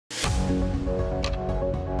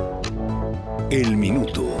El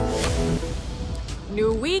Minuto.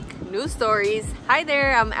 New week, new stories. Hi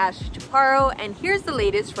there, I'm Ash Chaparro, and here's the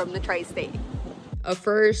latest from the tri-state.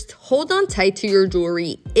 First, hold on tight to your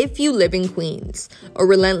jewelry if you live in Queens. A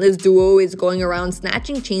relentless duo is going around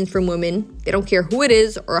snatching chains from women. They don't care who it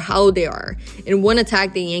is or how old they are. In one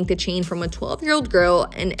attack, they yanked a chain from a 12-year-old girl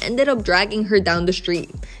and ended up dragging her down the street.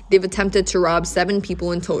 They've attempted to rob 7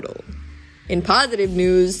 people in total. In positive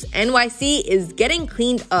news, NYC is getting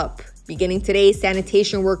cleaned up. Beginning today,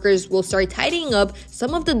 sanitation workers will start tidying up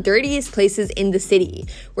some of the dirtiest places in the city.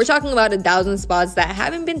 We're talking about 1,000 spots that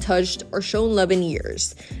haven't been touched or shown love in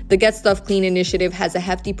years. The Get Stuff Clean initiative has a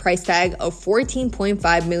hefty price tag of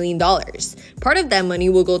 $14.5 million. Part of that money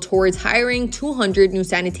will go towards hiring 200 new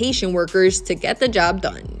sanitation workers to get the job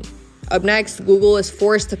done. Up next, Google is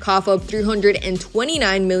forced to cough up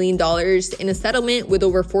 $329 million in a settlement with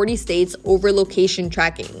over 40 states over location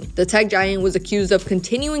tracking. The tech giant was accused of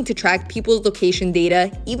continuing to track people's location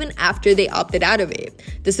data even after they opted out of it.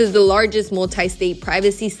 This is the largest multi-state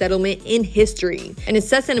privacy settlement in history, and it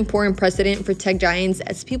sets an important precedent for tech giants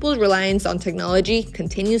as people's reliance on technology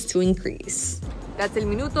continues to increase. That's El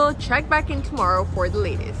Minuto. Check back in tomorrow for the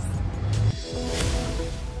latest.